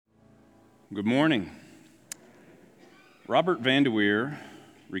Good morning. Robert Vanderweer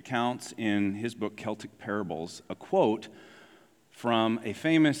recounts in his book Celtic Parables a quote from a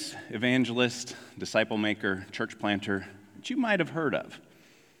famous evangelist, disciple maker, church planter that you might have heard of.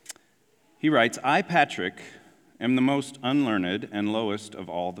 He writes, "I, Patrick, am the most unlearned and lowest of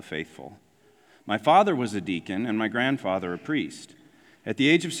all the faithful. My father was a deacon and my grandfather a priest. At the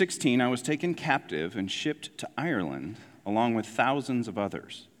age of 16, I was taken captive and shipped to Ireland along with thousands of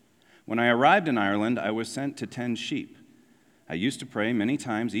others. When I arrived in Ireland, I was sent to tend sheep. I used to pray many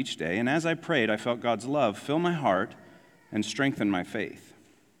times each day, and as I prayed, I felt God's love fill my heart and strengthen my faith.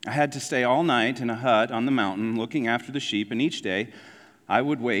 I had to stay all night in a hut on the mountain looking after the sheep, and each day I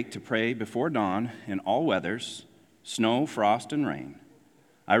would wake to pray before dawn in all weathers, snow, frost, and rain.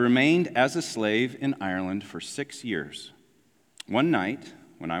 I remained as a slave in Ireland for 6 years. One night,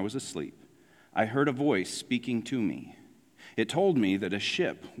 when I was asleep, I heard a voice speaking to me. It told me that a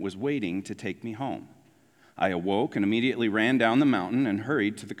ship was waiting to take me home. I awoke and immediately ran down the mountain and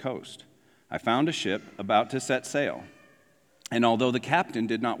hurried to the coast. I found a ship about to set sail. And although the captain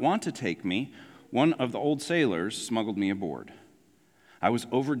did not want to take me, one of the old sailors smuggled me aboard. I was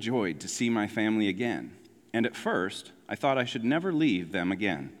overjoyed to see my family again, and at first I thought I should never leave them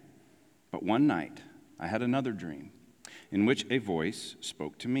again. But one night I had another dream in which a voice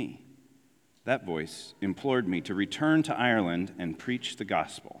spoke to me. That voice implored me to return to Ireland and preach the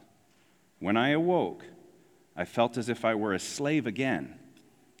gospel. When I awoke, I felt as if I were a slave again,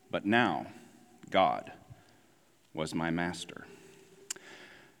 but now God was my master."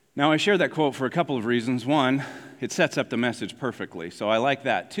 Now, I share that quote for a couple of reasons. One, it sets up the message perfectly, so I like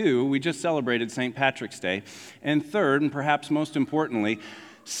that. Two, we just celebrated St. Patrick's Day. And third, and perhaps most importantly,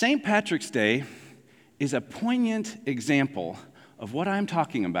 St. Patrick's Day is a poignant example of what I'm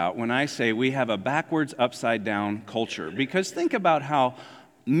talking about when I say we have a backwards, upside-down culture. Because think about how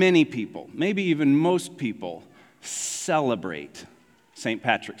many people, maybe even most people, celebrate St.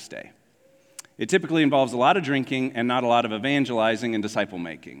 Patrick's Day. It typically involves a lot of drinking and not a lot of evangelizing and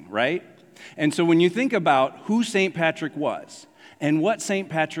disciple-making, right? And so when you think about who St. Patrick was and what St.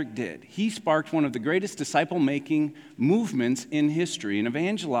 Patrick did, he sparked one of the greatest disciple-making movements in history and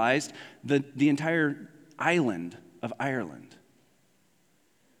evangelized the entire island of Ireland.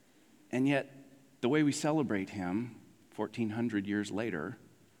 And yet, the way we celebrate him 1,400 years later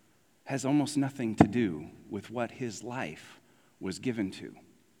has almost nothing to do with what his life was given to.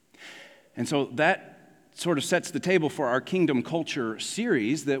 And so that sort of sets the table for our Kingdom Culture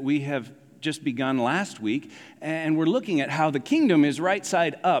series that we have just begun last week. And we're looking at how the kingdom is right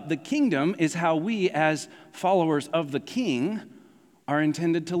side up. The kingdom is how we, as followers of the King, are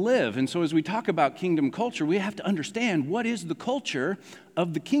intended to live. And so as we talk about kingdom culture, we have to understand what is the culture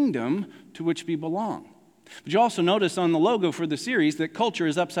of the kingdom to which we belong. But you also notice on the logo for the series that culture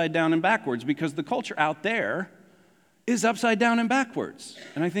is upside down and backwards, because the culture out there is upside down and backwards.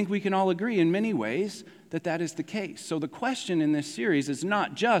 And I think we can all agree in many ways that that is the case. So the question in this series is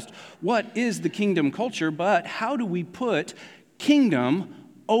not just what is the kingdom culture, but how do we put kingdom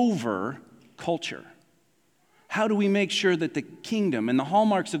over culture? How do we make sure that the kingdom and the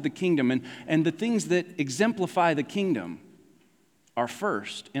hallmarks of the kingdom and the things that exemplify the kingdom are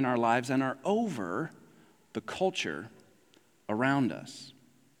first in our lives and are over the culture around us?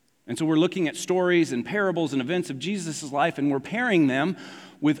 And so we're looking at stories and parables and events of Jesus' life, and we're pairing them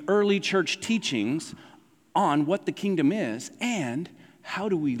with early church teachings on what the kingdom is and how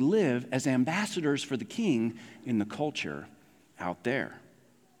do we live as ambassadors for the King in the culture out there.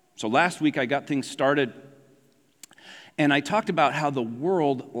 So last week I got things started, and I talked about how the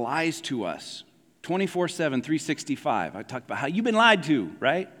world lies to us 24/7, 365. I talked about how you've been lied to,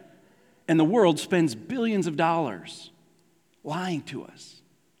 right? And the world spends billions of dollars lying to us,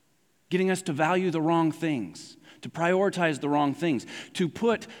 getting us to value the wrong things, to prioritize the wrong things, to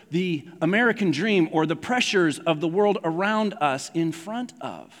put the American dream or the pressures of the world around us in front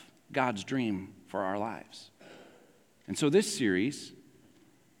of God's dream for our lives. And so this series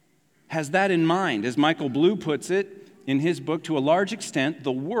has that in mind. As Michael Blue puts it in his book, to a large extent,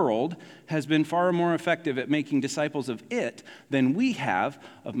 the world has been far more effective at making disciples of it than we have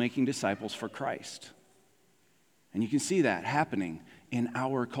of making disciples for Christ. And you can see that happening in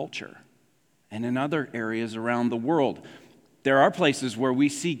our culture and in other areas around the world. There are places where we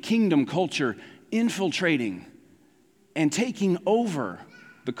see kingdom culture infiltrating and taking over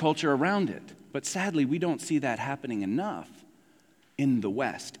the culture around it. But sadly, we don't see that happening enough in the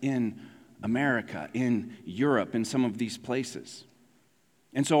West, in America, in Europe, in some of these places.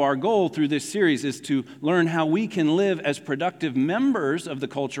 And so our goal through this series is to learn how we can live as productive members of the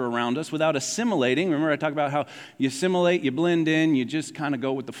culture around us without assimilating. Remember I talked about how you assimilate, you blend in, you just kind of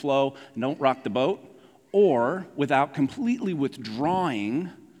go with the flow and don't rock the boat, or without completely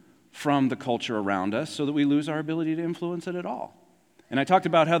withdrawing from the culture around us so that we lose our ability to influence it at all. And I talked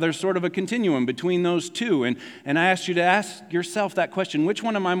about how there's sort of a continuum between those two. And I asked you to ask yourself that question: which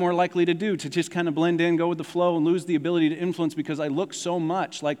one am I more likely to do? To just kind of blend in, go with the flow, and lose the ability to influence because I look so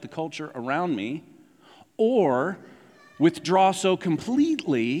much like the culture around me? Or withdraw so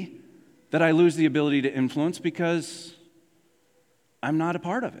completely that I lose the ability to influence because I'm not a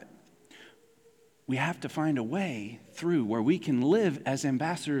part of it? We have to find a way through where we can live as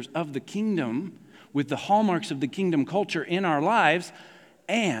ambassadors of the kingdom with the hallmarks of the kingdom culture in our lives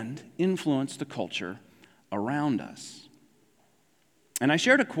and influence the culture around us. And I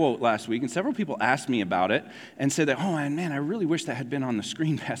shared a quote last week, and several people asked me about it and said that, oh man, I really wish that had been on the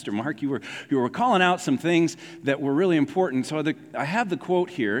screen, Pastor Mark. You were calling out some things that were really important. So I have the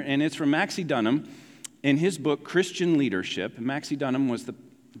quote here, and it's from Maxie Dunnam in his book, Christian Leadership. Maxie Dunnam was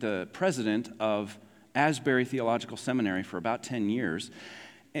the president of Asbury Theological Seminary for about 10 years.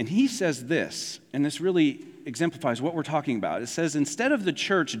 And he says this, and this really exemplifies what we're talking about. It says, instead of the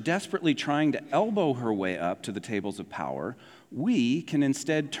church desperately trying to elbow her way up to the tables of power, we can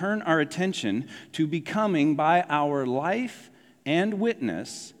instead turn our attention to becoming, by our life and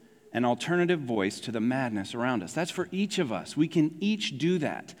witness, an alternative voice to the madness around us. That's for each of us. We can each do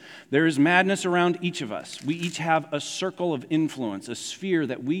that. There is madness around each of us. We each have a circle of influence, a sphere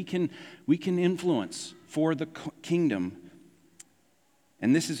that we can influence for the kingdom.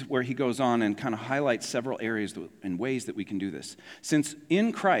 And this is where he goes on and kind of highlights several areas and ways that we can do this. Since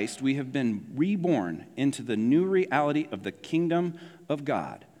in Christ we have been reborn into the new reality of the kingdom of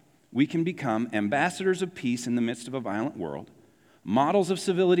God, we can become ambassadors of peace in the midst of a violent world, models of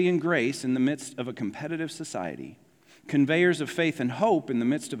civility and grace in the midst of a competitive society, conveyors of faith and hope in the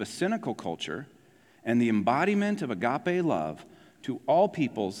midst of a cynical culture, and the embodiment of agape love to all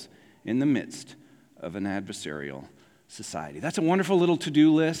peoples in the midst of an adversarial society. That's a wonderful little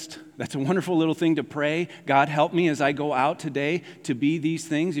to-do list. That's a wonderful little thing to pray. God, help me as I go out today to be these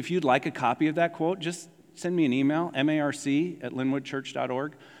things. If you'd like a copy of that quote, just send me an email,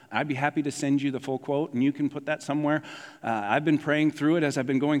 marc@linwoodchurch.org. I'd be happy to send you the full quote, and you can put that somewhere. I've been praying through it as I've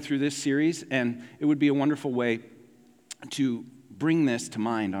been going through this series, and it would be a wonderful way to bring this to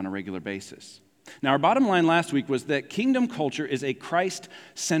mind on a regular basis. Now, our bottom line last week was that kingdom culture is a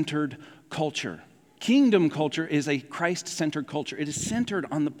Christ-centered culture. Kingdom culture is a Christ-centered culture. It is centered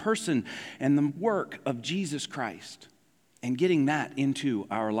on the person and the work of Jesus Christ and getting that into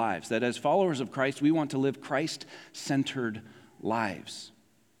our lives. That as followers of Christ, we want to live Christ-centered lives.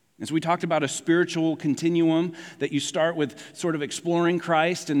 And so we talked about a spiritual continuum that you start with sort of exploring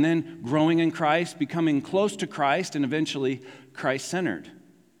Christ and then growing in Christ, becoming close to Christ, and eventually Christ-centered.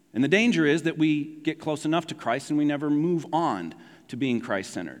 And the danger is that we get close enough to Christ and we never move on to being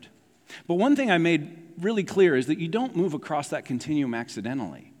Christ-centered. But one thing I made really clear is that you don't move across that continuum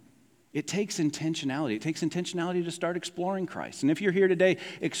accidentally. It takes intentionality. It takes intentionality to start exploring Christ. And if you're here today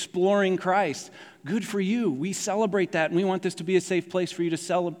exploring Christ, good for you. We celebrate that, and we want this to be a safe place for you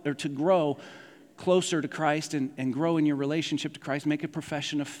to grow closer to Christ and grow in your relationship to Christ, make a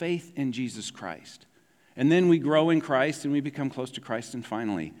profession of faith in Jesus Christ. And then we grow in Christ and we become close to Christ, and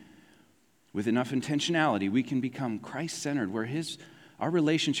finally, with enough intentionality, we can become Christ-centered, where our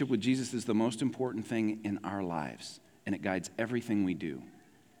relationship with Jesus is the most important thing in our lives, and it guides everything we do.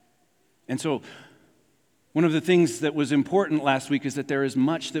 And so, one of the things that was important last week is that there is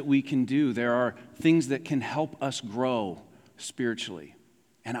much that we can do. There are things that can help us grow spiritually.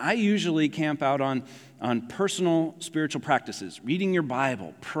 And I usually camp out on personal spiritual practices, reading your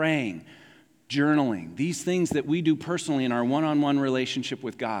Bible, praying, journaling, these things that we do personally in our one-on-one relationship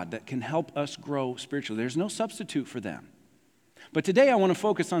with God that can help us grow spiritually. There's no substitute for them. But today I want to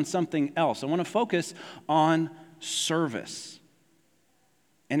focus on something else. I want to focus on service.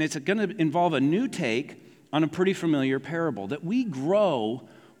 And it's going to involve a new take on a pretty familiar parable, that we grow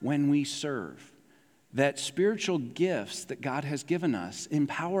when we serve. That spiritual gifts that God has given us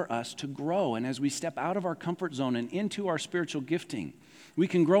empower us to grow. And as we step out of our comfort zone and into our spiritual gifting, we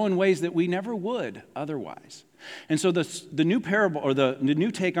can grow in ways that we never would otherwise. And so the new parable, or the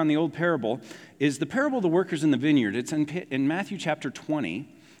new take on the old parable, is the parable of the workers in the vineyard. It's in Matthew chapter 20.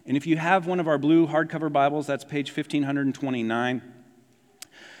 And if you have one of our blue hardcover Bibles, that's page 1529.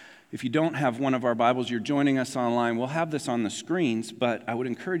 If you don't have one of our Bibles, you're joining us online. We'll have this on the screens, but I would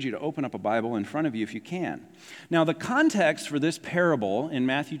encourage you to open up a Bible in front of you if you can. Now, the context for this parable in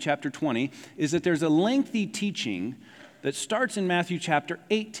Matthew chapter 20 is that there's a lengthy teaching that starts in Matthew chapter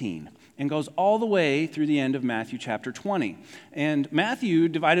 18 and goes all the way through the end of Matthew chapter 20. And Matthew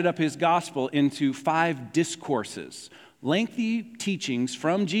divided up his gospel into 5 discourses, lengthy teachings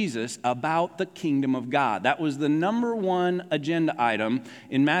from Jesus about the kingdom of God. That was the number one agenda item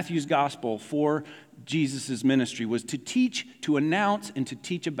in Matthew's gospel for Jesus' ministry, was to teach, to announce, and to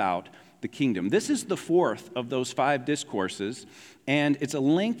teach about the kingdom. This is the 4th of those 5 discourses, and it's a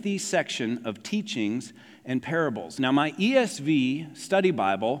lengthy section of teachings and parables. Now, my ESV study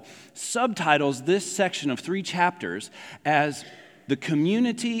Bible subtitles this section of 3 chapters as the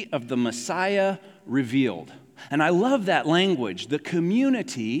community of the Messiah revealed. And I love that language, the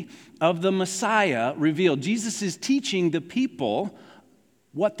community of the Messiah revealed. Jesus is teaching the people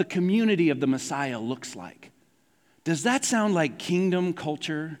what the community of the Messiah looks like. Does that sound like kingdom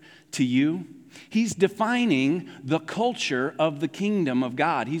culture to you? He's defining the culture of the kingdom of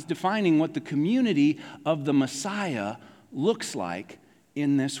God. He's defining what the community of the Messiah looks like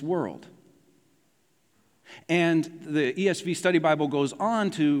in this world. And the ESV Study Bible goes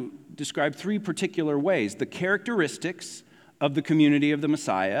on to describe 3 particular ways. The characteristics of the community of the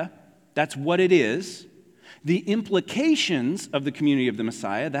Messiah, that's what it is. The implications of the community of the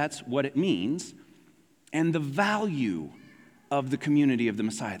Messiah, that's what it means. And the value of the community of the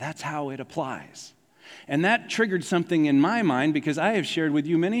Messiah, that's how it applies. And that triggered something in my mind because I have shared with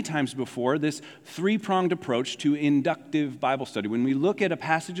you many times before this 3-pronged approach to inductive Bible study. When we look at a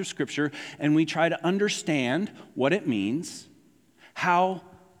passage of Scripture and we try to understand what it means,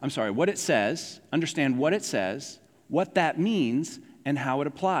 what it says, understand what it says, what that means, and how it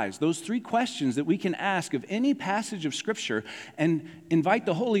applies. Those 3 questions that we can ask of any passage of Scripture and invite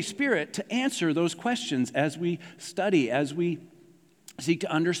the Holy Spirit to answer those questions as we study, as we seek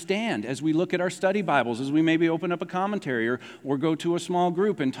to understand, as we look at our study Bibles, as we maybe open up a commentary or go to a small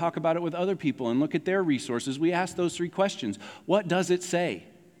group and talk about it with other people and look at their resources. We ask those 3 questions. What does it say?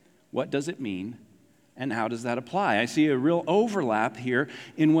 What does it mean? And how does that apply? I see a real overlap here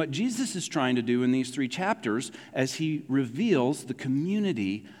in what Jesus is trying to do in these 3 chapters as he reveals the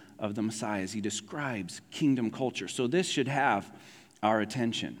community of the Messiah, as he describes kingdom culture. So this should have our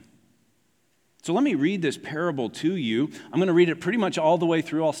attention. So let me read this parable to you. I'm going to read it pretty much all the way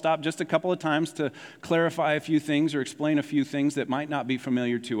through. I'll stop just a couple of times to clarify a few things or explain a few things that might not be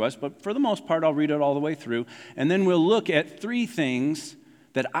familiar to us. But for the most part, I'll read it all the way through. And then we'll look at 3 things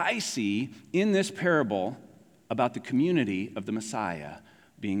that I see in this parable about the community of the Messiah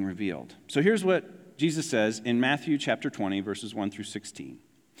being revealed. So here's what Jesus says in Matthew chapter 20, verses 1 through 16.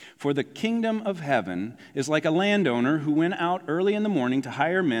 For the kingdom of heaven is like a landowner who went out early in the morning to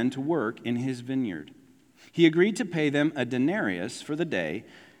hire men to work in his vineyard. He agreed to pay them a denarius for the day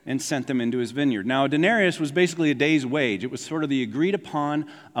and sent them into his vineyard. Now, a denarius was basically a day's wage. It was sort of the agreed upon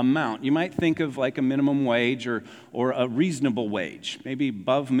amount. You might think of like a minimum wage or a reasonable wage, maybe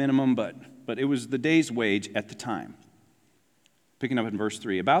above minimum, but it was the day's wage at the time. Picking up in verse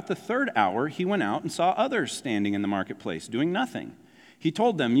 3, about the 3rd hour, he went out and saw others standing in the marketplace, doing nothing. He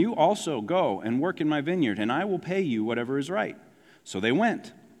told them, you also go and work in my vineyard, and I will pay you whatever is right. So they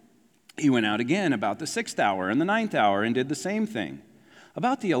went. He went out again about the 6th hour and the 9th hour and did the same thing.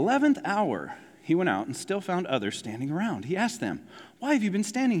 About the 11th hour, he went out and still found others standing around. He asked them, why have you been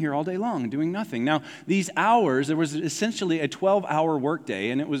standing here all day long and doing nothing? Now, these hours, there was essentially a 12-hour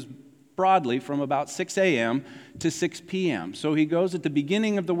workday, and it was broadly from about 6 a.m. to 6 p.m. So he goes at the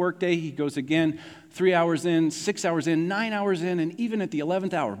beginning of the workday, he goes again 3 hours in, 6 hours in, 9 hours in, and even at the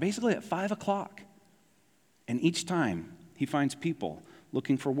 11th hour, basically at 5 o'clock. And each time, he finds people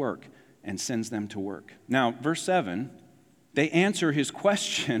looking for work and sends them to work. Now, verse 7, they answer his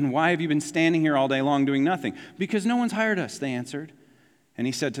question, why have you been standing here all day long doing nothing? Because no one's hired us, they answered. And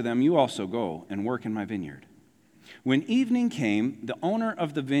he said to them, you also go and work in my vineyard. When evening came, the owner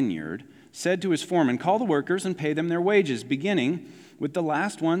of the vineyard said to his foreman, call the workers and pay them their wages, beginning with the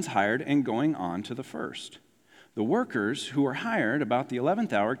last ones hired and going on to the first. The workers who were hired about the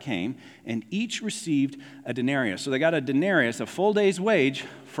 11th hour came, and each received a denarius. So they got a denarius, a full day's wage,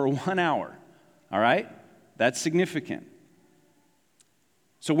 for 1 hour. All right? That's significant.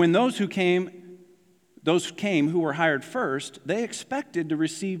 So when those came who were hired first, they expected to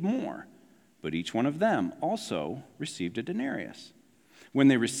receive more. But each one of them also received a denarius. When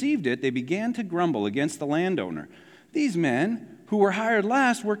they received it, they began to grumble against the landowner. These men who were hired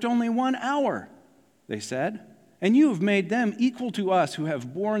last worked only 1 hour, they said, and you have made them equal to us who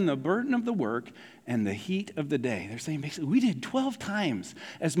have borne the burden of the work and the heat of the day. They're saying basically, we did 12 times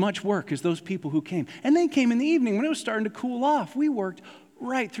as much work as those people who came. And they came in the evening when it was starting to cool off. We worked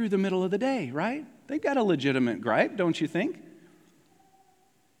right through the middle of the day, right? They got a legitimate gripe, don't you think?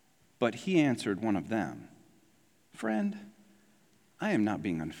 But he answered one of them, Friend, I am not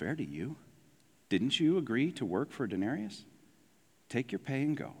being unfair to you. Didn't you agree to work for a denarius? Take your pay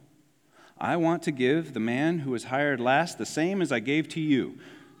and go. I want to give the man who was hired last the same as I gave to you.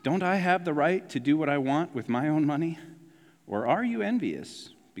 Don't I have the right to do what I want with my own money? Or are you envious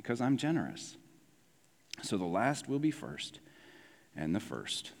because I'm generous? So the last will be first, and the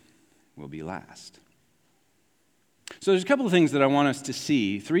first will be last. So there's a couple of things that I want us to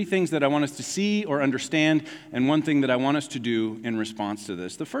see, 3 things that I want us to see or understand, and 1 thing that I want us to do in response to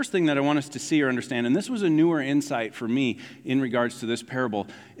this. The first thing that I want us to see or understand, and this was a newer insight for me in regards to this parable,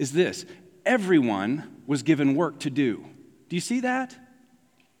 is this: everyone was given work to do. Do you see that?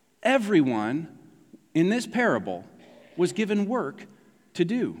 Everyone in this parable was given work to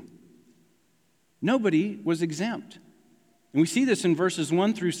do. Nobody was exempt. And we see this in verses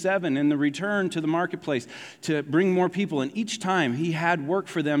 1 through 7 in the return to the marketplace to bring more people. And each time he had work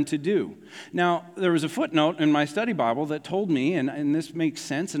for them to do. Now, there was a footnote in my study Bible that told me, and this makes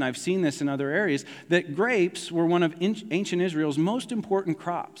sense, and I've seen this in other areas, that grapes were one of ancient Israel's most important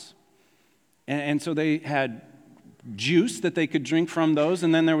crops. And so they had juice that they could drink from those,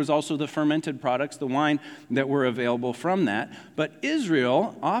 and then there was also the fermented products, the wine that were available from that. But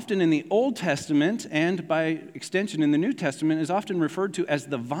Israel, often in the Old Testament and by extension in the New Testament, is often referred to as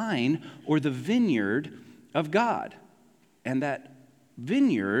the vine or the vineyard of God. And that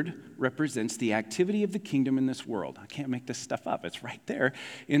vineyard represents the activity of the kingdom in this world. I can't make this stuff up. It's right there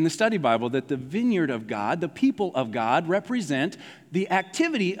in the study Bible that the vineyard of God, the people of God, represent the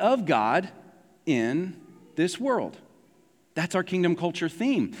activity of God in this world. That's our kingdom culture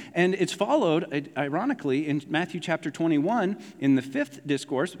theme. And it's followed, ironically, in Matthew chapter 21, in the 5th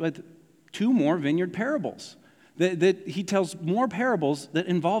discourse, with 2 more vineyard parables. That he tells more parables that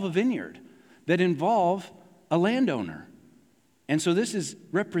involve a vineyard, that involve a landowner. And so this is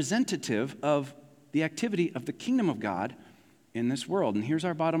representative of the activity of the kingdom of God in this world. And here's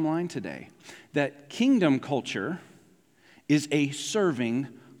our bottom line today, that kingdom culture is a serving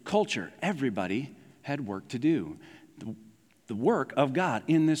culture. Everybody had work to do. The work of God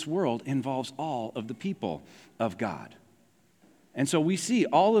in this world involves all of the people of God. And so we see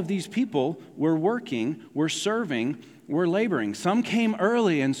all of these people were working, were serving, were laboring. Some came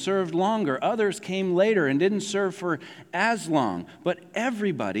early and served longer. Others came later and didn't serve for as long. But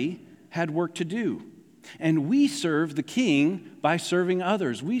everybody had work to do. And we serve the King by serving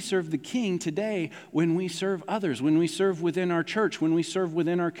others. We serve the King today when we serve others, when we serve within our church, when we serve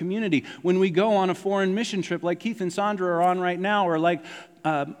within our community, when we go on a foreign mission trip like Keith and Sandra are on right now, or like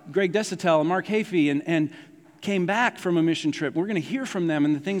Greg Desatel and Mark Hafey and came back from a mission trip. We're going to hear from them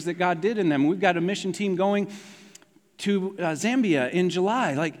and the things that God did in them. We've got a mission team going to Zambia in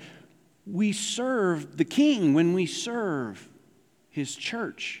July. Like, we serve the King when we serve his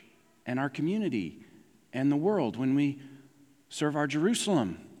church and our community and the world, when we serve our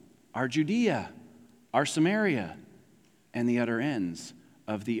Jerusalem, our Judea, our Samaria, and the other ends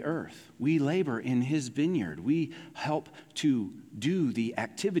of the earth. We labor in his vineyard. We help to do the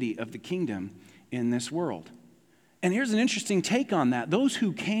activity of the kingdom in this world. And here's an interesting take on that. Those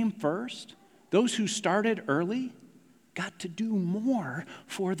who came first, those who started early, got to do more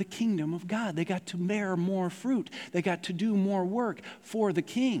for the kingdom of God. They got to bear more fruit. They got to do more work for the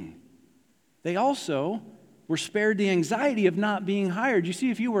King. They also were spared the anxiety of not being hired. You see,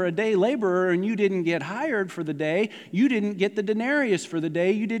 if you were a day laborer and you didn't get hired for the day, you didn't get the denarius for the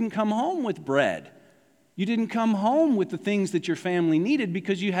day, you didn't come home with bread. You didn't come home with the things that your family needed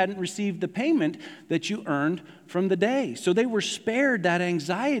because you hadn't received the payment that you earned from the day. So they were spared that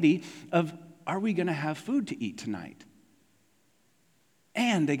anxiety of, are we going to have food to eat tonight?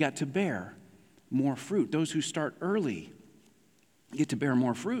 And they got to bear more fruit. Those who start early get to bear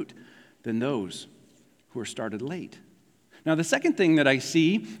more fruit than those who are started late. Now, the second thing that I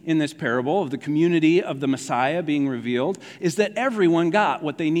see in this parable of the community of the Messiah being revealed is that everyone got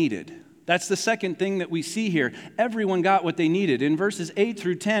what they needed. That's the second thing that we see here. Everyone got what they needed. In verses 8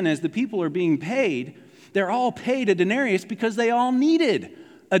 through 10, as the people are being paid, they're all paid a denarius because they all needed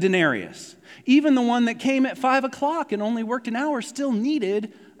a denarius. Even the one that came at 5 o'clock and only worked an hour still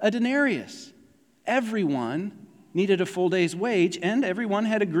needed a denarius. Everyone needed a full day's wage, and everyone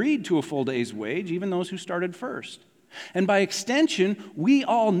had agreed to a full day's wage, even those who started first. And by extension, we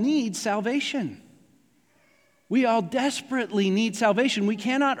all need salvation. We all desperately need salvation. We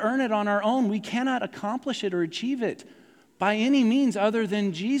cannot earn it on our own. We cannot accomplish it or achieve it by any means other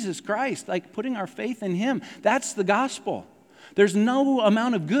than Jesus Christ, like putting our faith in him. That's the gospel. There's no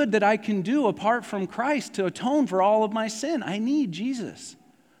amount of good that I can do apart from Christ to atone for all of my sin. I need Jesus.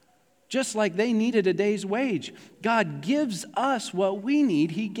 Just like they needed a day's wage. God gives us what we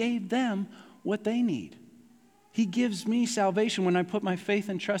need. He gave them what they need. He gives me salvation when I put my faith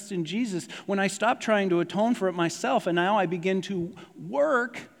and trust in Jesus, when I stop trying to atone for it myself, and now I begin to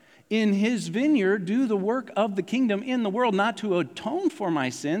work in his vineyard, do the work of the kingdom in the world, not to atone for my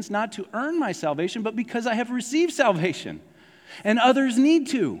sins, not to earn my salvation, but because I have received salvation, and others need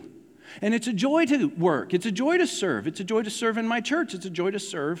to. And it's a joy to work. It's a joy to serve. It's a joy to serve in my church. It's a joy to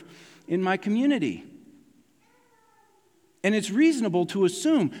serve in my community. And it's reasonable to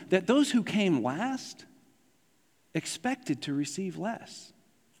assume that those who came last expected to receive less.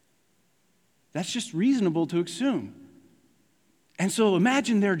 That's just reasonable to assume. And so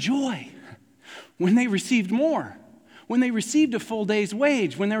imagine their joy when they received more, when they received a full day's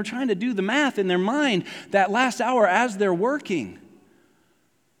wage, when they were trying to do the math in their mind that last hour as they're working.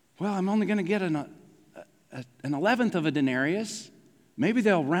 Well, I'm only going to get an 11th of a denarius. Maybe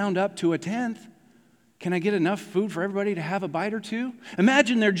they'll round up to a 10th. Can I get enough food for everybody to have a bite or two?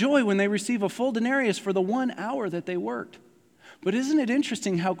 Imagine their joy when they receive a full denarius for the 1 hour that they worked. But isn't it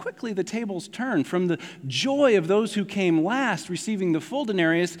interesting how quickly the tables turn from the joy of those who came last receiving the full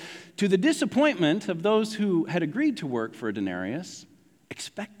denarius to the disappointment of those who had agreed to work for a denarius,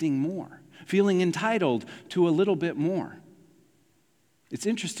 expecting more, feeling entitled to a little bit more. It's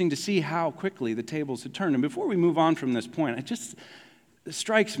interesting to see how quickly the tables had turned. And before we move on from this point, it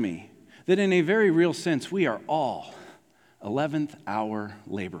strikes me that in a very real sense, we are all 11th hour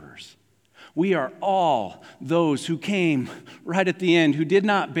laborers. We are all those who came right at the end, who did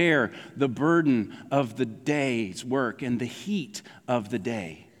not bear the burden of the day's work and the heat of the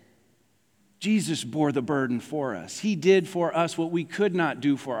day. Jesus bore the burden for us. He did for us what we could not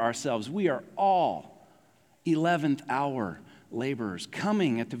do for ourselves. We are all 11th hour laborers,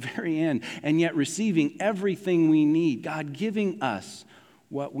 coming at the very end and yet receiving everything we need, God giving us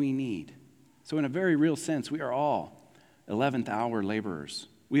what we need. So in a very real sense, we are all 11th hour laborers.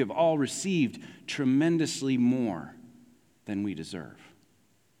 We have all received tremendously more than we deserve.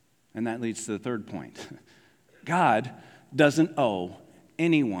 And that leads to the third point. God doesn't owe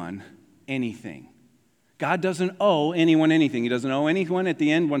anyone anything. God doesn't owe anyone anything. He doesn't owe anyone at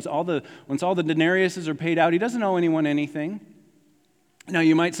the end. Once all the denariuses are paid out, he doesn't owe anyone anything. Now,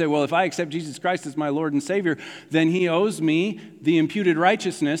 you might say, well, if I accept Jesus Christ as my Lord and Savior, then he owes me the imputed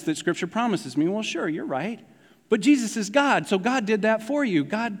righteousness that Scripture promises me. Well, sure, you're right. But Jesus is God, so God did that for you.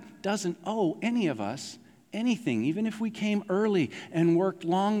 God doesn't owe any of us anything, even if we came early and worked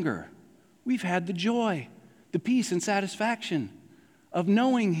longer. We've had the joy, the peace and satisfaction of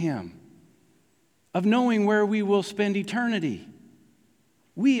knowing him, of knowing where we will spend eternity.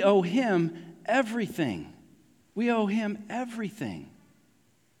 We owe him everything. We owe him everything.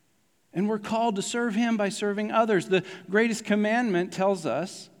 And we're called to serve him by serving others. The greatest commandment tells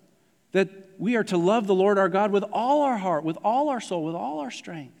us that we are to love the Lord our God with all our heart, with all our soul, with all our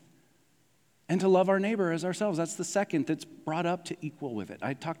strength, and to love our neighbor as ourselves. That's the second that's brought up to equal with it.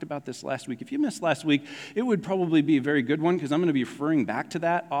 I talked about this last week. If you missed last week, it would probably be a very good one because I'm going to be referring back to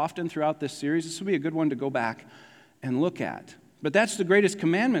that often throughout this series. This would be a good one to go back and look at. But that's the greatest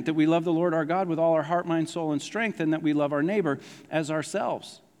commandment, that we love the Lord our God with all our heart, mind, soul, and strength, and that we love our neighbor as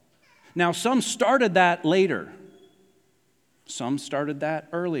ourselves. Now, some started that later. Some started that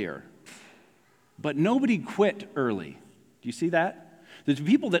earlier. But nobody quit early. Do you see that? The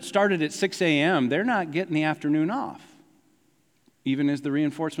people that started at 6 a.m., they're not getting the afternoon off, even as the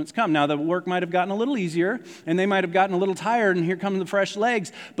reinforcements come. Now, the work might have gotten a little easier, and they might have gotten a little tired, and here come the fresh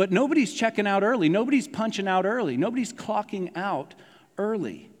legs, but nobody's checking out early. Nobody's punching out early. Nobody's clocking out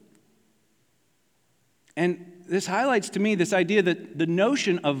early. And this highlights to me this idea that the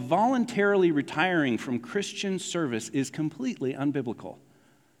notion of voluntarily retiring from Christian service is completely unbiblical.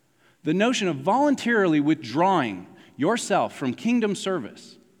 The notion of voluntarily withdrawing yourself from kingdom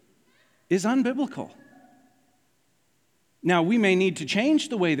service is unbiblical. Now, we may need to change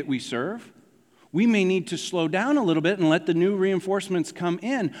the way that we serve. We may need to slow down a little bit and let the new reinforcements come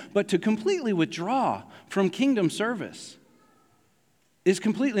in, but to completely withdraw from kingdom service is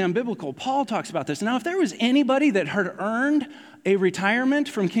completely unbiblical. Paul talks about this. Now, if there was anybody that had earned a retirement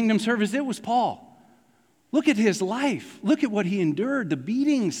from kingdom service, it was Paul. Look at his life. Look at what he endured, the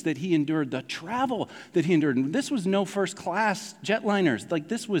beatings that he endured, the travel that he endured. And this was no first-class jetliners. Like,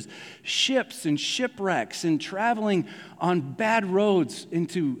 this was ships and shipwrecks and traveling on bad roads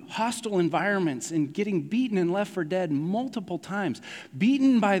into hostile environments and getting beaten and left for dead multiple times.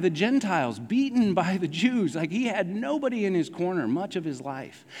 Beaten by the Gentiles, beaten by the Jews. Like, he had nobody in his corner much of his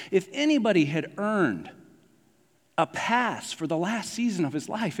life. If anybody had earned a pass for the last season of his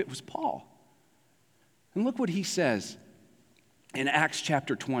life, it was Paul. And look what he says in Acts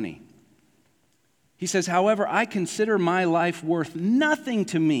chapter 20. He says, "However, I consider my life worth nothing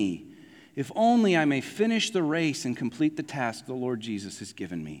to me if only I may finish the race and complete the task the Lord Jesus has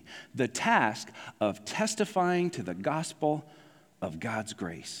given me, the task of testifying to the gospel of God's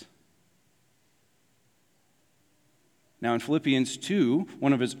grace. Now in Philippians 2,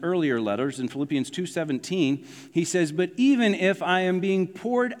 one of his earlier letters, in Philippians 2:17, he says, but even if I am being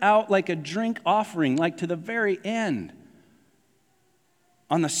poured out like a drink offering, like to the very end,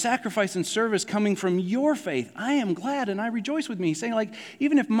 on the sacrifice and service coming from your faith, I am glad and I rejoice with me. He's saying, like,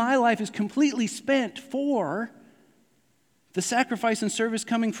 even if my life is completely spent for the sacrifice and service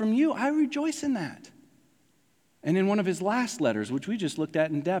coming from you, I rejoice in that. And in one of his last letters, which we just looked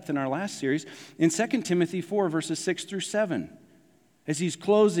at in depth in our last series, in 2 Timothy 4, verses 6 through 7, as he's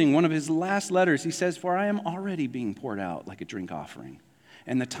closing one of his last letters, he says, for I am already being poured out like a drink offering,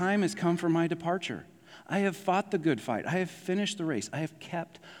 and the time has come for my departure. I have fought the good fight. I have finished the race. I have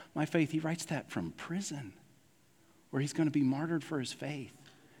kept my faith. He writes that from prison, where he's going to be martyred for his faith.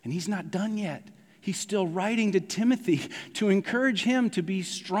 And he's not done yet. He's still writing to Timothy to encourage him to be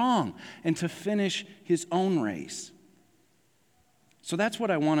strong and to finish his own race. So that's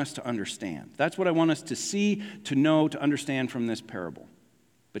what I want us to understand. That's what I want us to see, to know, to understand from this parable.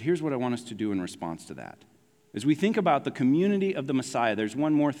 But here's what I want us to do in response to that. As we think about the community of the Messiah, there's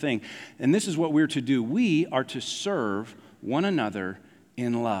one more thing, and this is what we're to do. We are to serve one another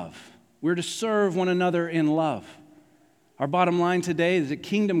in love. We're to serve one another in love. Our bottom line today is that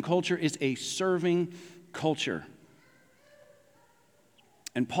kingdom culture is a serving culture.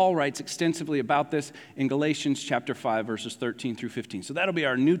 And Paul writes extensively about this in Galatians chapter 5, verses 13 through 15. So that'll be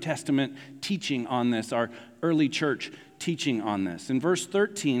our New Testament teaching on this, our early church teaching on this. In verse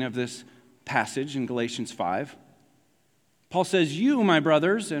 13 of this passage in Galatians 5, Paul says, you, my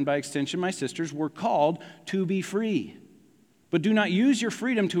brothers, and by extension my sisters, were called to be free. But do not use your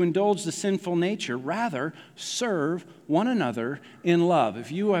freedom to indulge the sinful nature. Rather, serve one another in love.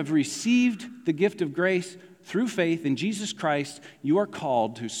 If you have received the gift of grace through faith in Jesus Christ, you are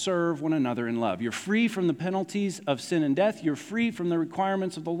called to serve one another in love. You're free from the penalties of sin and death. You're free from the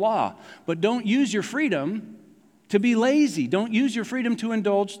requirements of the law. But don't use your freedom to be lazy. Don't use your freedom to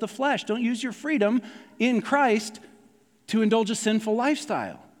indulge the flesh. Don't use your freedom in Christ to indulge a sinful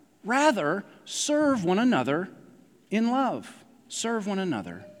lifestyle. Rather, serve one another in love. Serve one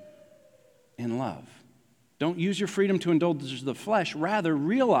another in love. Don't use your freedom to indulge the flesh. Rather,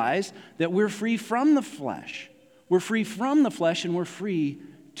 realize that we're free from the flesh. We're free from the flesh and we're free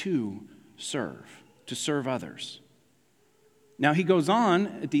to serve others. Now, he goes on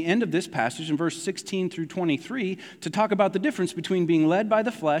at the end of this passage in verse 16 through 23 to talk about the difference between being led by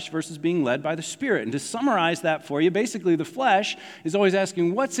the flesh versus being led by the Spirit. And to summarize that for you, basically the flesh is always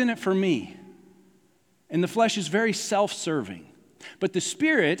asking, what's in it for me? And the flesh is very self-serving. But the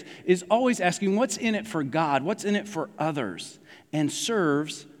Spirit is always asking, what's in it for God? What's in it for others? And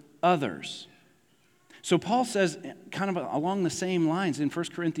serves others. So Paul says, kind of along the same lines in 1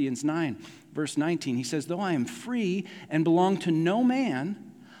 Corinthians 9, verse 19, he says, though I am free and belong to no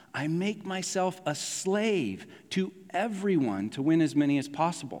man, I make myself a slave to everyone to win as many as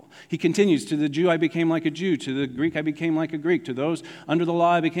possible. He continues, to the Jew I became like a Jew, to the Greek I became like a Greek, to those under the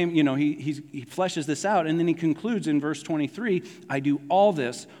law I became, he fleshes this out, and then he concludes in verse 23, I do all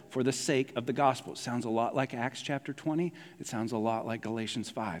this for the sake of the gospel. It sounds a lot like Acts chapter 20. It sounds a lot like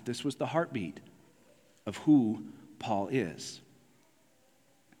Galatians 5. This was the heartbeat of who Paul is.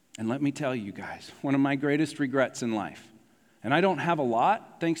 And let me tell you guys, one of my greatest regrets in life, and I don't have a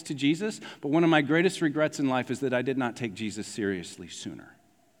lot, thanks to Jesus, but one of my greatest regrets in life is that I did not take Jesus seriously sooner.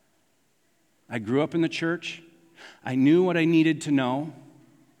 I grew up in the church. I knew what I needed to know,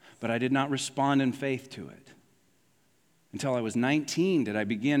 but I did not respond in faith to it. Until I was 19 did I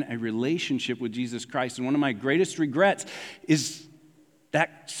begin a relationship with Jesus Christ. And one of my greatest regrets is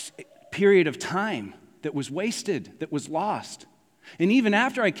that period of time that was wasted, that was lost. And even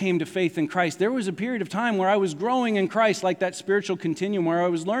after I came to faith in Christ, there was a period of time where I was growing in Christ, like that spiritual continuum, where I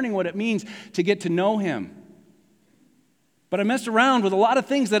was learning what it means to get to know Him. But I messed around with a lot of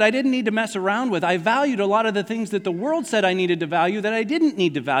things that I didn't need to mess around with. I valued a lot of the things that the world said I needed to value that I didn't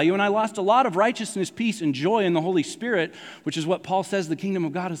need to value, and I lost a lot of righteousness, peace, and joy in the Holy Spirit, which is what Paul says the kingdom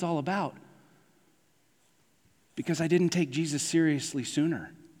of God is all about. Because I didn't take Jesus seriously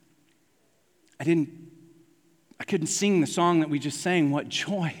sooner. I couldn't sing the song that we just sang, what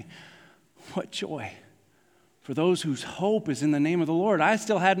joy, for those whose hope is in the name of the Lord. I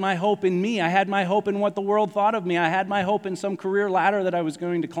still had my hope in me. I had my hope in what the world thought of me. I had my hope in some career ladder that I was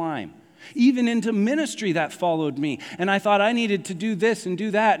going to climb. Even into ministry that followed me. And I thought I needed to do this and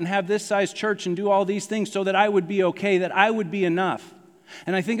do that and have this size church and do all these things so that I would be okay, that I would be enough.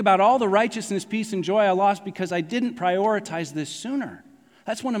 And I think about all the righteousness, peace, and joy I lost because I didn't prioritize this sooner.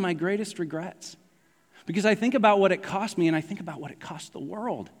 That's one of my greatest regrets. Because I think about what it cost me and I think about what it cost the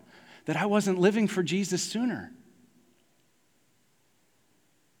world, that I wasn't living for Jesus sooner.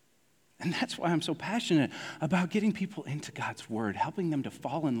 And that's why I'm so passionate about getting people into God's Word, helping them to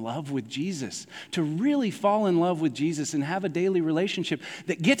fall in love with Jesus, to really fall in love with Jesus and have a daily relationship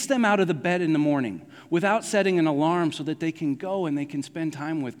that gets them out of the bed in the morning without setting an alarm so that they can go and they can spend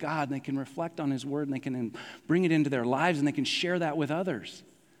time with God and they can reflect on His Word and they can bring it into their lives and they can share that with others.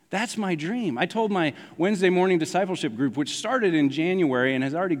 That's my dream. I told my Wednesday morning discipleship group, which started in January and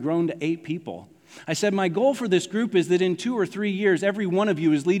has already grown to 8 people, I said, my goal for this group is that in 2 or 3 years, every one of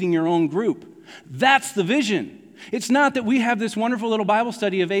you is leading your own group. That's the vision. It's not that we have this wonderful little Bible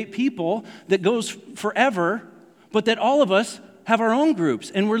study of 8 people that goes forever, but that all of us have our own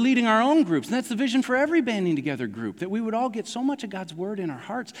groups and we're leading our own groups. And that's the vision for every Banding Together group, that we would all get so much of God's Word in our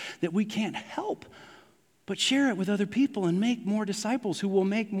hearts that we can't help but share it with other people and make more disciples who will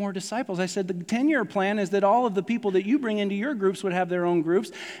make more disciples. I said the 10-year plan is that all of the people that you bring into your groups would have their own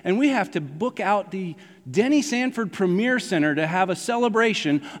groups, and we have to book out the Denny Sanford Premier Center to have a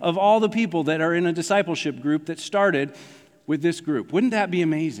celebration of all the people that are in a discipleship group that started with this group. Wouldn't that be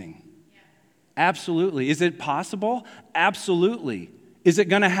amazing? Yeah. Absolutely. Is it possible? Absolutely. Is it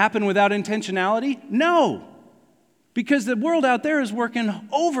going to happen without intentionality? No. Because the world out there is working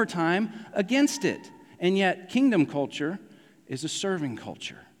overtime against it. And yet, kingdom culture is a serving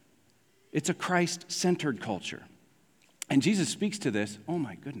culture. It's a Christ-centered culture. And Jesus speaks to this. Oh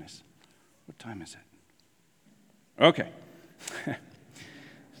my goodness, what time is it? Okay.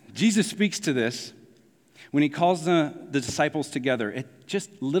 Jesus speaks to this when he calls the disciples together.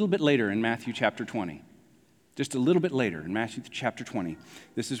 Just a little bit later in Matthew chapter 20. Just a little bit later in Matthew chapter 20.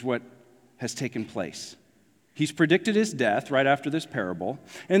 This is what has taken place. He's predicted his death right after this parable.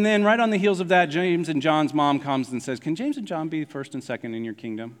 And then right on the heels of that, James and John's mom comes and says, can James and John be first and second in your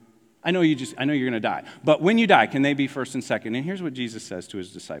kingdom? I know you're going to die. But when you die, can they be first and second? And here's what Jesus says to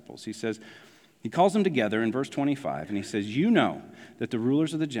his disciples. He calls them together in verse 25, and he says, you know that the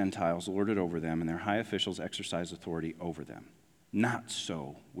rulers of the Gentiles lord it over them, and their high officials exercise authority over them. Not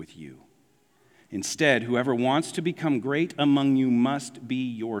so with you. Instead, whoever wants to become great among you must be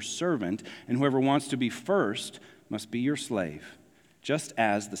your servant, and whoever wants to be first must be your slave, just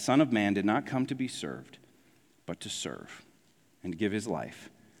as the Son of Man did not come to be served, but to serve, and to give his life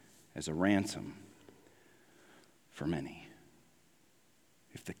as a ransom for many.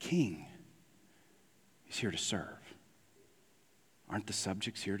 If the king is here to serve, aren't the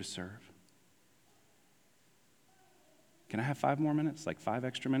subjects here to serve? Can I have 5 more minutes? Like 5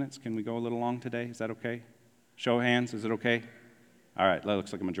 extra minutes? Can we go a little long today? Is that okay? Show of hands, is it okay? All right, that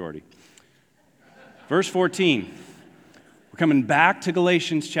looks like a majority. Verse 14. We're coming back to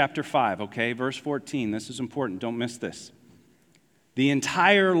Galatians chapter 5, okay? Verse 14. This is important. Don't miss this. The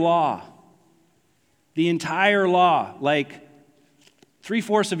entire law, like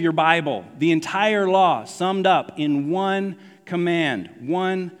 3/4 of your Bible, the entire law summed up in one command,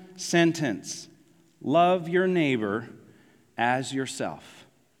 one sentence. Love your neighbor as yourself.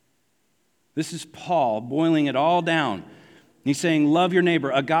 This is Paul boiling it all down. He's saying, love your neighbor.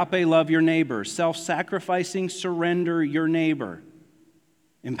 Agape, love your neighbor. Self-sacrificing, surrender your neighbor.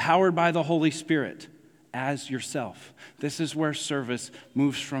 Empowered by the Holy Spirit as yourself. This is where service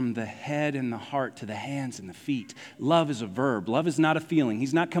moves from the head and the heart to the hands and the feet. Love is a verb. Love is not a feeling.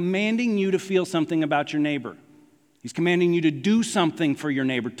 He's not commanding you to feel something about your neighbor. He's commanding you to do something for your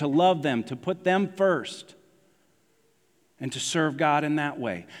neighbor, to love them, to put them first, and to serve God in that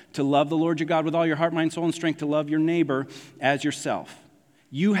way. To love the Lord your God with all your heart, mind, soul, and strength, to love your neighbor as yourself.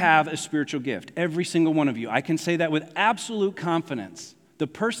 You have a spiritual gift, every single one of you. I can say that with absolute confidence. The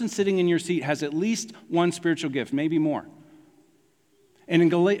person sitting in your seat has at least one spiritual gift, maybe more. And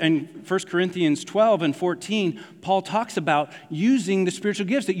in 1 Corinthians 12 and 14, Paul talks about using the spiritual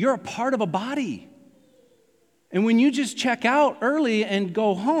gifts, that you're a part of a body. And when you just check out early and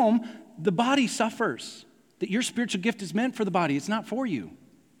go home, the body suffers. That your spiritual gift is meant for the body. It's not for you.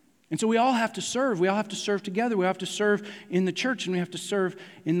 And so we all have to serve. We all have to serve together. We have to serve in the church, and we have to serve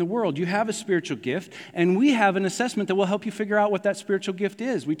in the world. You have a spiritual gift, and we have an assessment that will help you figure out what that spiritual gift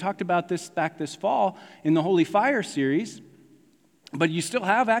is. We talked about this back this fall in the Holy Fire series, but you still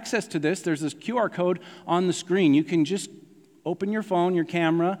have access to this. There's this QR code on the screen. You can just open your phone, your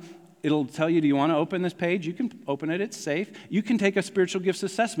camera. It'll tell you, do you want to open this page? You can open it. It's safe. You can take a spiritual gifts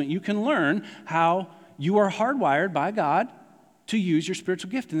assessment. You can learn how you are hardwired by God to use your spiritual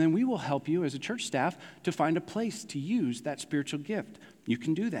gift. And then we will help you as a church staff to find a place to use that spiritual gift. You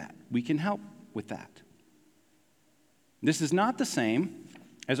can do that. We can help with that. This is not the same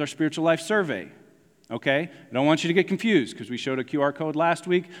as our spiritual life survey. okay? I don't want you to get confused because we showed a QR code last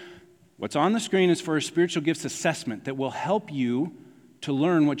week. What's on the screen is for a spiritual gifts assessment that will help you to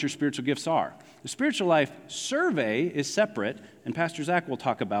learn what your spiritual gifts are. The spiritual life survey is separate, and Pastor Zach will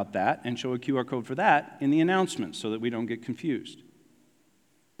talk about that and show a QR code for that in the announcements so that we don't get confused.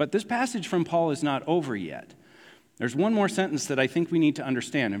 But this passage from Paul is not over yet. There's one more sentence that I think we need to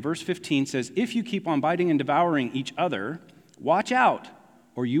understand. In verse 15 says, if you keep on biting and devouring each other, watch out,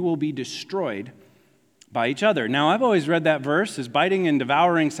 or you will be destroyed by each other. Now, I've always read that verse as biting and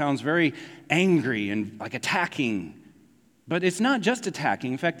devouring sounds very angry and like attacking. But it's not just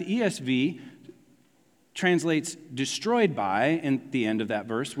attacking. In fact, the ESV translates destroyed by in the end of that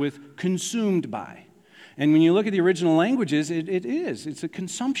verse with consumed by. And when you look at the original languages, it's a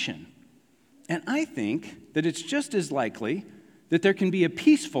consumption. And I think that it's just as likely that there can be a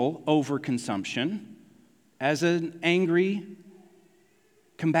peaceful overconsumption as an angry,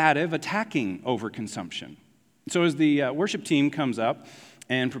 combative, attacking overconsumption. So as the worship team comes up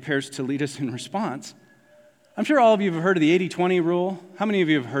and prepares to lead us in response, I'm sure all of you have heard of the 80-20 rule. How many of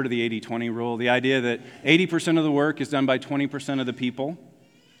you have heard of the 80-20 rule? The idea that 80% of the work is done by 20% of the people.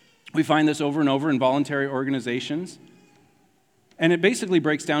 We find this over and over in voluntary organizations. And it basically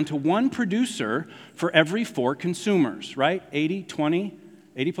breaks down to one producer for every 4 consumers, right? 80, 20,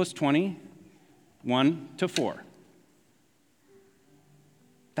 80 plus 20, 1 to 4.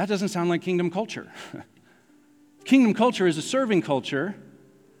 That doesn't sound like kingdom culture. Kingdom culture is a serving culture.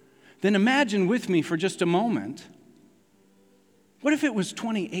 Then imagine with me for just a moment, what if it was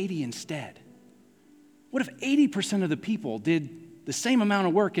 20-80 instead? What if 80% of the people did the same amount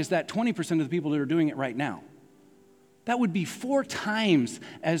of work as that 20% of the people that are doing it right now? That would be 4 times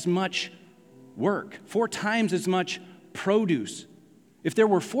as much work, 4 times as much produce. If there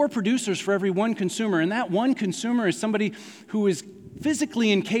were 4 producers for every 1 consumer, and that 1 consumer is somebody who is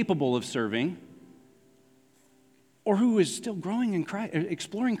physically incapable of serving, or who is still growing in Christ,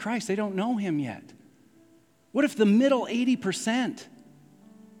 exploring Christ, they don't know him yet. What if the middle 80%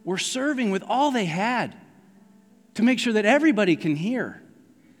 were serving with all they had to make sure that everybody can hear,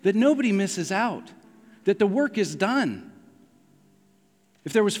 that nobody misses out, that the work is done?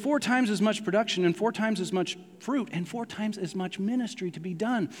 If there was 4 times as much production and 4 times as much fruit and 4 times as much ministry to be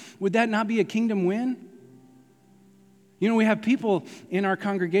done, would that not be a kingdom win? You know, we have people in our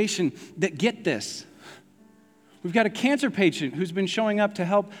congregation that get this. We've got a cancer patient who's been showing up to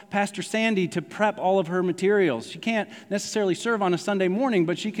help Pastor Sandy to prep all of her materials. She can't necessarily serve on a Sunday morning,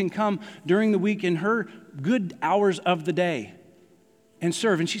 but she can come during the week in her good hours of the day and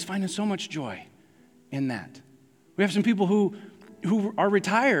serve, and she's finding so much joy in that. We have some people who are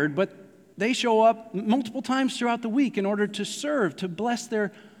retired, but they show up multiple times throughout the week in order to serve, to bless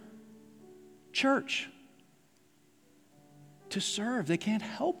their church. To serve. They can't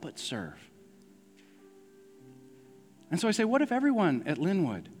help but serve. And so I say, what if everyone at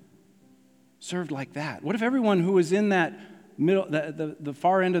Linwood served like that? What if everyone who was in that middle, the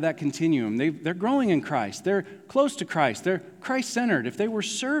far end of that continuum, they're growing in Christ, they're close to Christ, they're Christ-centered, if they were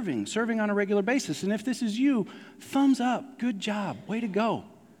serving on a regular basis? And if this is you, thumbs up, good job, way to go.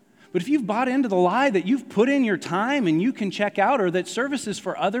 But if you've bought into the lie that you've put in your time and you can check out, or that service is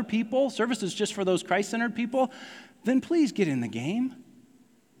for other people, service is just for those Christ-centered people, then please get in the game.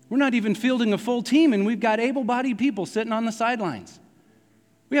 We're not even fielding a full team, and we've got able-bodied people sitting on the sidelines.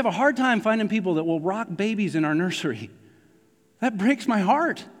 We have a hard time finding people that will rock babies in our nursery. That breaks my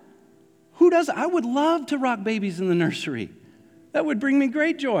heart. Who does? I would love to rock babies in the nursery. That would bring me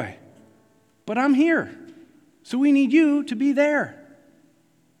great joy. But I'm here, so we need you to be there.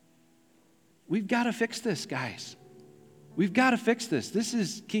 We've got to fix this, guys. We've got to fix this. This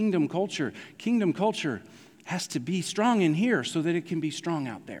is kingdom culture. Kingdom culture has to be strong in here so that it can be strong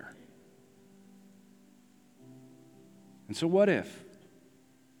out there. And so what if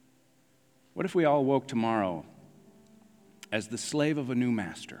we all woke tomorrow as the slave of a new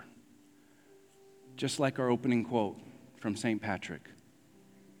master? Just like our opening quote from St. Patrick.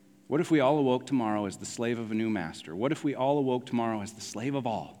 What if we all awoke tomorrow as the slave of a new master? What if we all awoke tomorrow as the slave of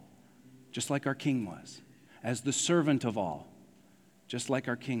all, just like our King was? As the servant of all, just like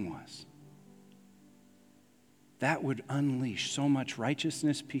our King was? That would unleash so much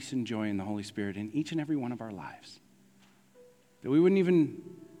righteousness, peace, and joy in the Holy Spirit in each and every one of our lives that we wouldn't even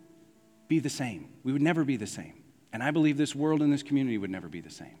be the same. We would never be the same. And I believe this world and this community would never be the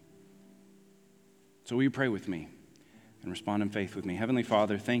same. So will you pray with me and respond in faith with me? Heavenly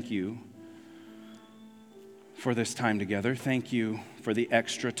Father, thank you for this time together. Thank you for the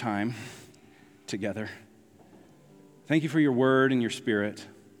extra time together. Thank you for your word and your spirit.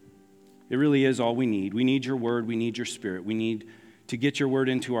 It really is all we need. We need your word. We need your spirit. We need to get your word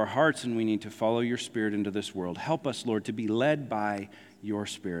into our hearts, and we need to follow your Spirit into this world. Help us, Lord, to be led by your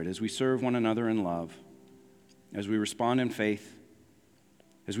Spirit as we serve one another in love, as we respond in faith,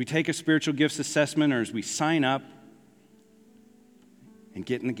 as we take a spiritual gifts assessment, or as we sign up and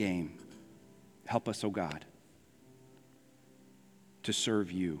get in the game. Help us, oh God, to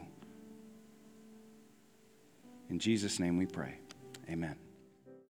serve you. In Jesus' name we pray. Amen.